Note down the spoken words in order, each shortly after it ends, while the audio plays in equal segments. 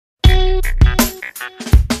Magandang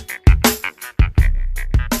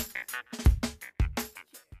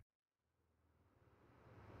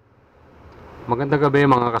gabi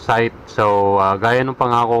mga ka-site. So, gaya nung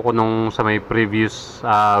pangako ko nung sa may previous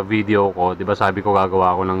video ko, 'di ba sabi ko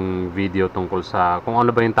gagawa ako ng video tungkol sa kung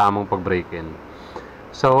ano ba yung tamang pag-break-in.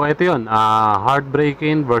 So, ito 'yon, hard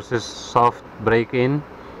break-in versus soft break-in.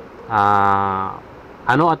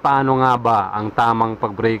 Ano at paano nga ba ang tamang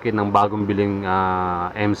pag-break-in ng bagong biling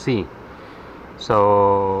MC?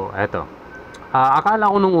 So, eto. Akala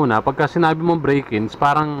ko nung una, pagka sinabi mong break-ins,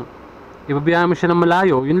 parang ibabiyahe mo siya ng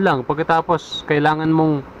malayo, yun lang. Pagkatapos kailangan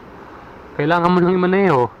mo lang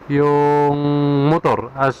imaneho yung motor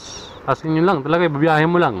as in yun lang, talaga ibabiyahe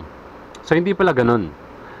mo lang. So hindi pala ganun.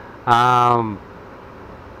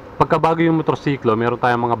 Pagka bago yung motorsiklo, meron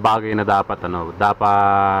tayong mga bagay na dapat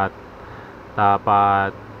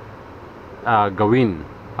gawin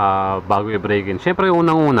bago i-break in. Syempre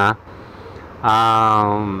unang-una,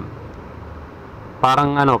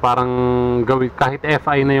 parang gawin kahit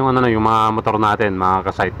FI na yung yung mga motor natin, mga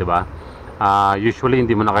ka-site, 'di ba? Usually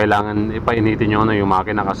hindi mo na kailangan ipainitin yung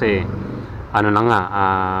makina kasi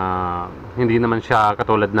hindi naman siya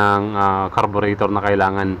katulad ng carburetor na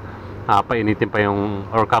kailangan painitin pa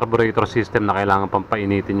yung, or carburetor system na kailangan pang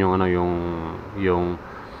painitin yung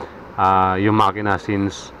makina,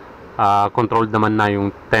 since controlled naman na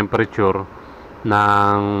yung temperature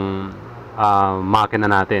ng makina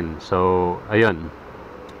natin. So ayun.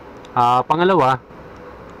 Pangalawa,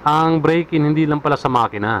 ang break-in hindi lang pala sa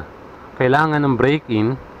makina. Kailangan ng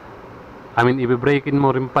break-in, i-break-in mo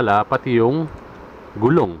rin pala pati yung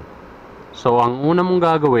gulong. So ang una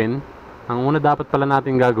dapat pala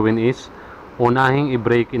natin gagawin is unahing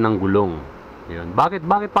i-break-in ng gulong. Yun. Bakit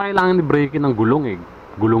pa kailangan i-break-in ng gulong?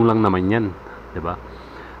 Gulong lang naman 'yan, 'di ba?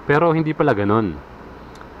 Pero hindi pala ganoon.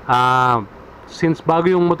 Since bago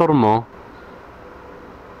yung motor mo,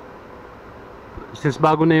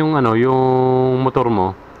 bago na yung motor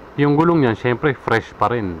mo, yung gulong niyan syempre fresh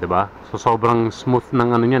pa rin, 'di ba? So sobrang smooth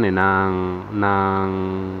ng niyan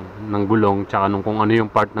ng gulong, tsaka nung kung ano yung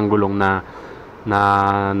part ng gulong na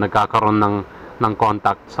nagkakaroon ng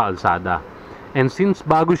contact sa alsada. And since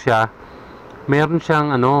bago siya, meron pa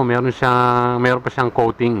siyang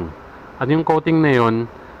coating. At yung coating na yon,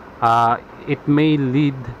 it may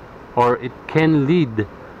lead or it can lead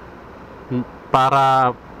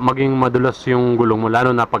para maging madulas yung gulong mo,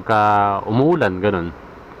 lalo na pagka umuulan, ganun.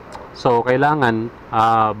 So kailangan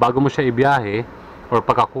bago mo siya ibiyahe or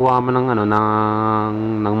pagkakuha mo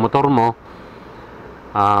ng motor mo,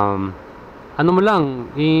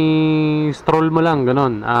 i-stroll mo lang,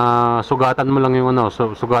 ganun. Sugatan mo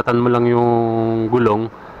lang yung gulong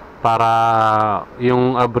para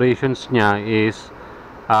yung abrasions niya is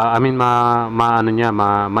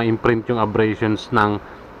ma-imprint yung abrasions ng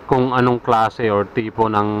kung anong klase or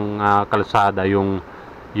tipo ng kalsada yung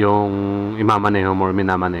imamaneho mo or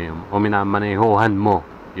minamanehohan mo,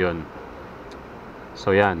 yun.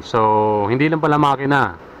 So yan. So hindi lang pala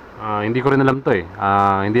makina, hindi ko rin alam to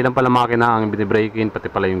hindi lang pala makina ang binibreak in,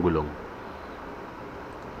 pati pala yung gulong.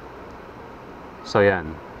 So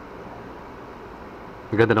yan.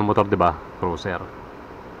 Ganda ng motor, 'di ba? Cruiser.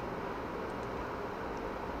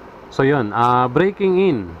 So yun, breaking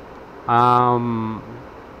in,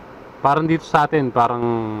 parang dito sa atin, parang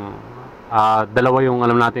dalawa yung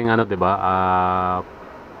alam natin 'di ba?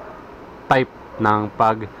 Type ng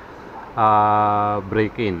pag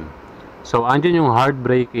break-in. So andyan yung hard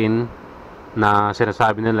break-in na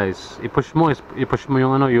sinasabi nila is i-push mo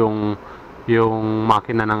yung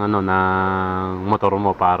makina ng ng motor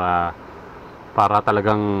mo para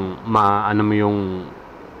talagang maano mo yung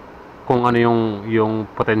kung ano yung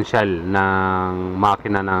potential ng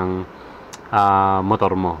makina ng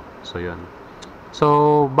motor mo. So yun.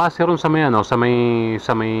 So base ron sa may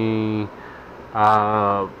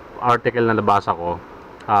article na nabasa ko,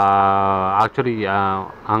 actually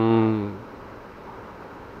ang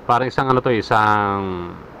parang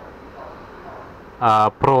isang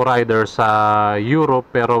pro rider sa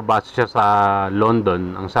Europe, pero base siya sa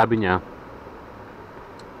London. Ang sabi niya,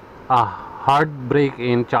 hard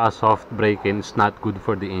break-in tsaka soft break-in is not good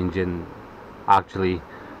for the engine, actually.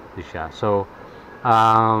 Siya. So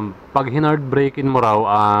pag hinard break-in mo raw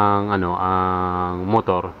ang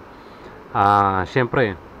motor,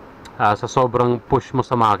 syempre sa sobrang push mo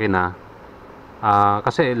sa makina,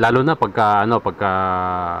 kasi lalo na pagka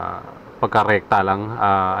rekta lang,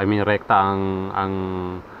 rekta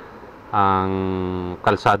ang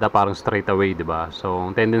kalsada, parang straight away, 'di ba? So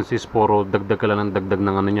ang tendency is puro dagdag ka lang ng dagdag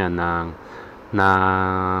ng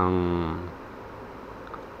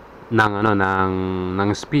ng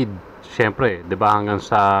speed. syempre, 'di ba, hanggang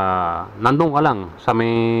sa nandun ka lang sa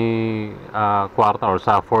may kwarta or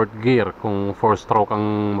sa fourth gear kung 4-stroke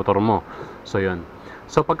ang motor mo. So yun.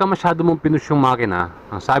 So pagka masyado mong pinush yung makina,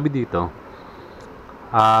 ang sabi dito,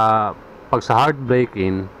 pag sa hard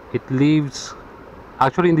braking, it leaves,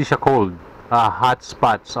 actually hindi siya cold, hot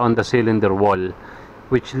spots on the cylinder wall,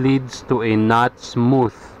 which leads to a not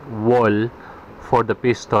smooth wall for the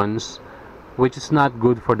pistons, which is not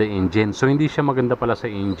good for the engine. So hindi siya maganda pala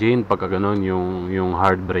sa engine pagka ganun yung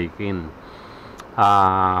hard braking.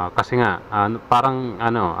 Kasi nga parang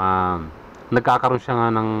nagkakaroon siya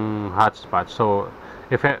nga ng hot spot. So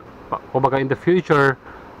if kumbaga in the future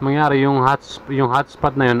mangyari yung hot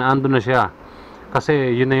spot na yun, andun na siya.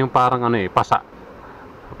 Kasi yun na yung parang pasa.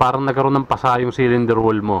 Parang nagkaroon ng pasa yung cylinder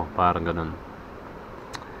wall mo, parang ganun.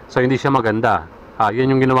 So hindi siya maganda.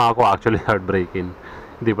 Yan yung ginawa ko actually, hard braking.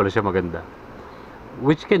 Hindi pala siya maganda.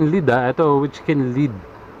 Which can lead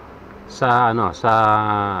sa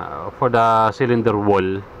for the cylinder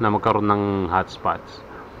wall na magkaroon ng hot spots.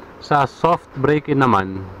 Sa soft braking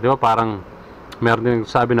naman, 'di ba, parang meron din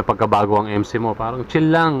sabi na pagkabago ang MC mo, parang chill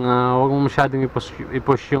lang, huwag mo masyadong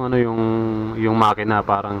i-push yung yung makina,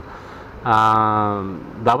 parang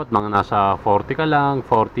dapat mga nasa 40 ka lang,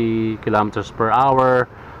 40 kilometers per hour.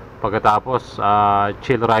 Pagkatapos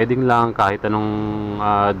chill riding lang kahit anong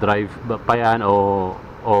drive pa yan o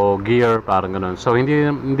gear, parang ganun. So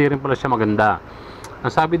hindi rin pala siya maganda.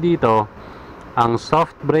 Ang sabi dito, ang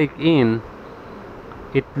soft brake in,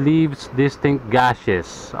 it leaves distinct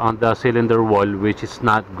gashes on the cylinder wall, which is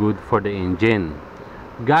not good for the engine.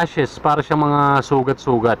 Gashes, para siyang mga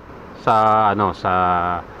sugat-sugat sa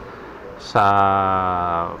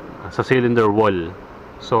sa cylinder wall.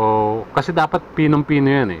 So kasi dapat pinong-pino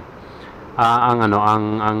yan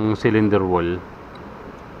ang cylinder wall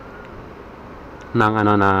ng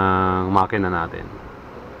ng makina natin.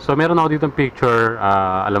 So meron ako dito picture,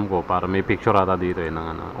 alam ko para may picture ata dito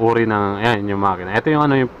ng uri ng ayan yung makina. Ito yung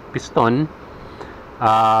yung piston,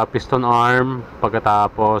 piston arm,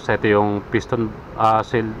 pagkatapos ito yung piston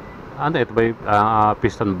ito ba yung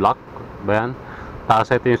piston block ba yan? Tapos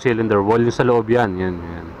ito yung cylinder wall, yung sa loob yan.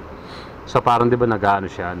 So parang 'di ba nag-aano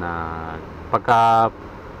siya na pagka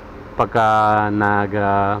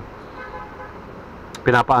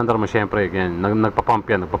pinapaandar mo, syempre ganyan, nagpa-pump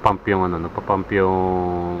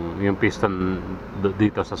yung piston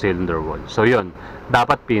dito sa cylinder wall. So yun,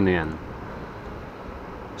 dapat pino yan.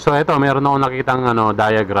 So ito, meron akong nakitang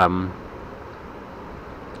diagram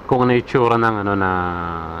kung ano itsura ng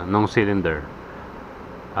nung cylinder.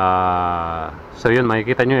 So yun,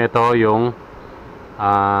 makikita nyo ito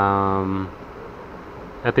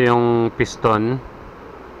yung piston,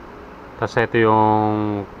 tapos ito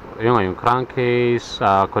yung crankcase,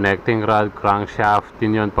 connecting rod, crankshaft,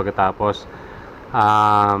 yun. Pagkatapos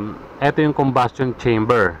ito yung combustion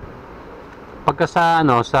chamber. Pagka sa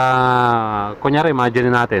kunyari,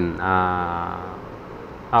 imagine natin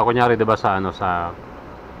kunyari, 'di ba, sa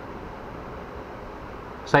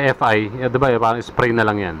FI, 'di ba, parang spray na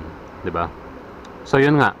lang 'yan, 'di ba? So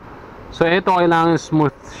yun nga. So ito, kailangan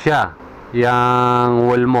smooth siya yung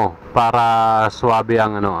wall mo para swabe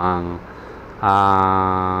ang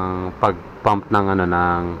pag-pump ng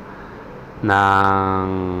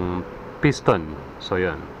piston. So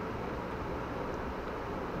yun.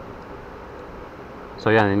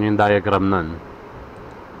 So yan, yun yung diagram nun.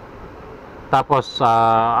 Tapos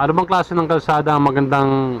ano bang klase ng kalsada ang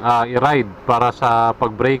magandang i-ride para sa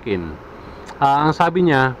pag-break-in? Ang sabi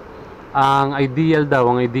niya, ang ideal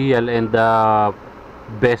and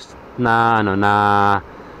best na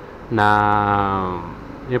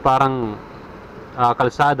yung parang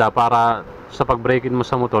kalsada para sa pag-break-in mo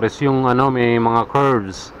sa motor is yung may mga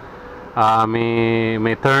curves,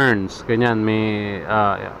 may turns, ganyan, may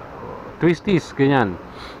twisties, ganyan.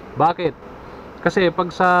 Bakit? Kasi pag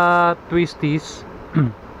sa twisties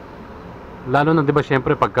lalo na, 'di ba,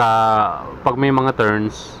 syempre pag may mga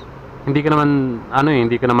turns, hindi ka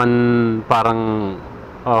naman parang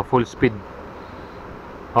full speed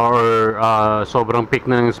or sobrang peak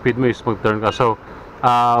na ng speed mo is mag-turn ka. So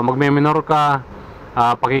magme-minor ka,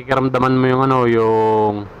 pakikiramdaman mo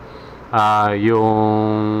yung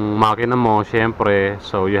makina mo, syempre.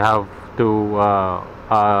 So you have to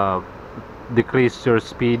decrease your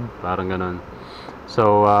speed, parang ganun.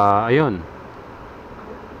 So ayun,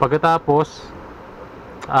 pagkatapos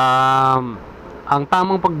ang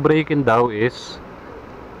tamang pag-break-in daw is,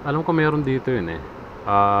 alam ko meron dito yun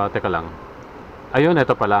teka lang, ayun,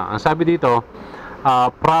 ito pala ang sabi dito,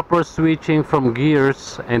 proper switching from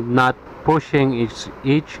gears and not pushing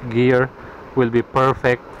each gear will be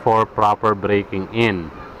perfect for proper braking in.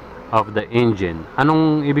 of the engine.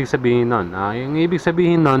 Anong ibig sabihin nun? Yung ibig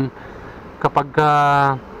sabihin nun, kapag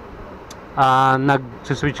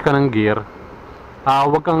nag-switch ka ng gear,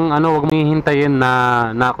 wag mong hihintayin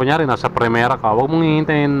na kunyari nasa primera ka. Wag mong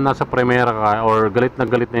hihintayin nasa primera ka or galit na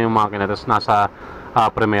yung makina tapos nasa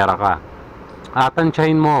primera ka.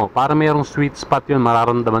 Tansyahin mo para mayroong sweet spot yun,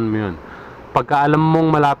 mararamdaman mo yun. Pagka alam mong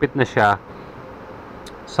malapit na siya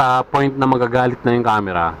sa point na magagalit na yung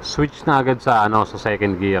camera, switch na agad sa sa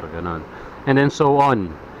second gear, ganun. And then so on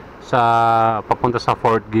sa papunta sa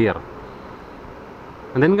fourth gear.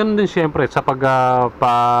 And then ganun din syempre sa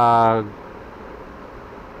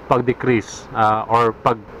pag-decrease or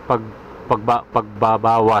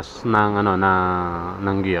pagbabawas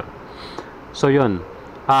ng gear. So yun.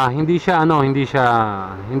 Hindi siya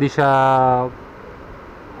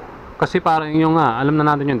kasi parang yung alam na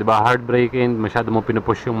natin yun, di ba? Hard braking, masyado mo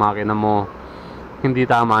pinupush yung makina mo. Hindi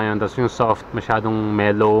tama yun. Tapos yung soft, masyadong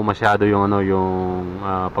mellow, masyado yung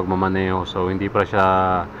pagmamaneho. So hindi pa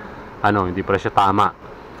siya tama.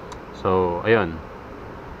 So ayun.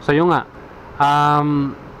 So yung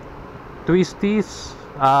twisties,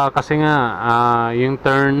 kasi yung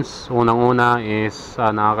turns unang-una is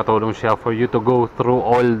nakakatulong siya for you to go through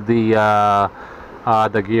all the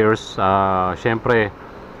gears. Syempre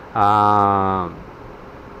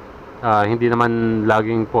hindi naman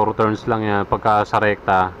laging puro turns lang yan. Pagka sa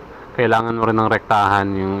rekta, kailangan mo rin ng rektahan,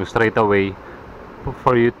 yung straightaway,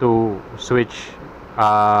 for you to switch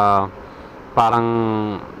parang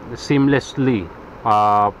seamlessly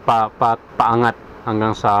paangat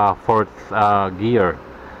hanggang sa fourth gear,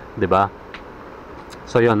 'di ba?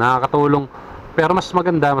 So yun, nakakatulong. Pero mas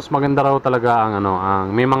maganda raw talaga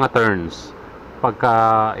ang may mga turns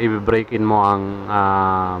pagka i-break in mo ang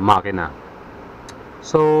makina.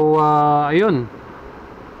 So ayun,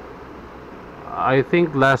 I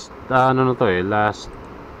think last ayun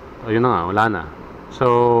na nga, wala na.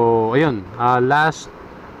 So ayun, last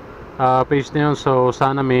page na yun. So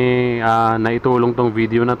sana may naitulong tong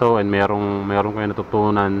video na to and meron kayo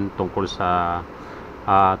natutunan tungkol sa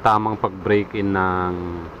tamang pag-break in ng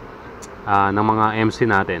mga MC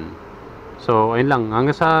natin. So ayun lang,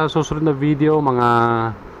 hanggang sa susunod na video mga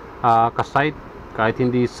ka-sight, kahit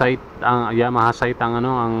hindi sight ang Yamaha sight ang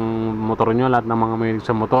motor nyo, lahat ng mga mahilig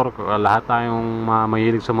sa motor, lahat tayong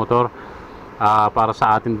mahilig sa motor, para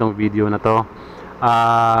sa atin tong video na to,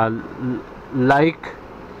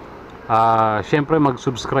 syempre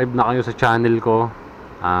mag-subscribe na kayo sa channel ko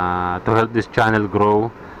to help this channel grow.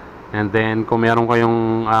 And then kung meron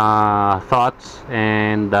kayong thoughts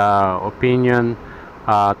and opinion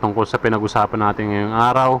tungkol sa pinag-usapan natin ngayong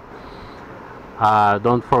araw,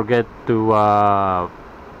 don't forget to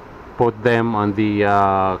put them on the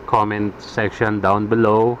comment section down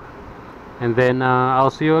below. And then I'll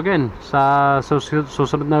see you again sa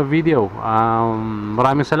susunod na video.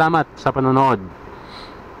 Maraming salamat sa panonood.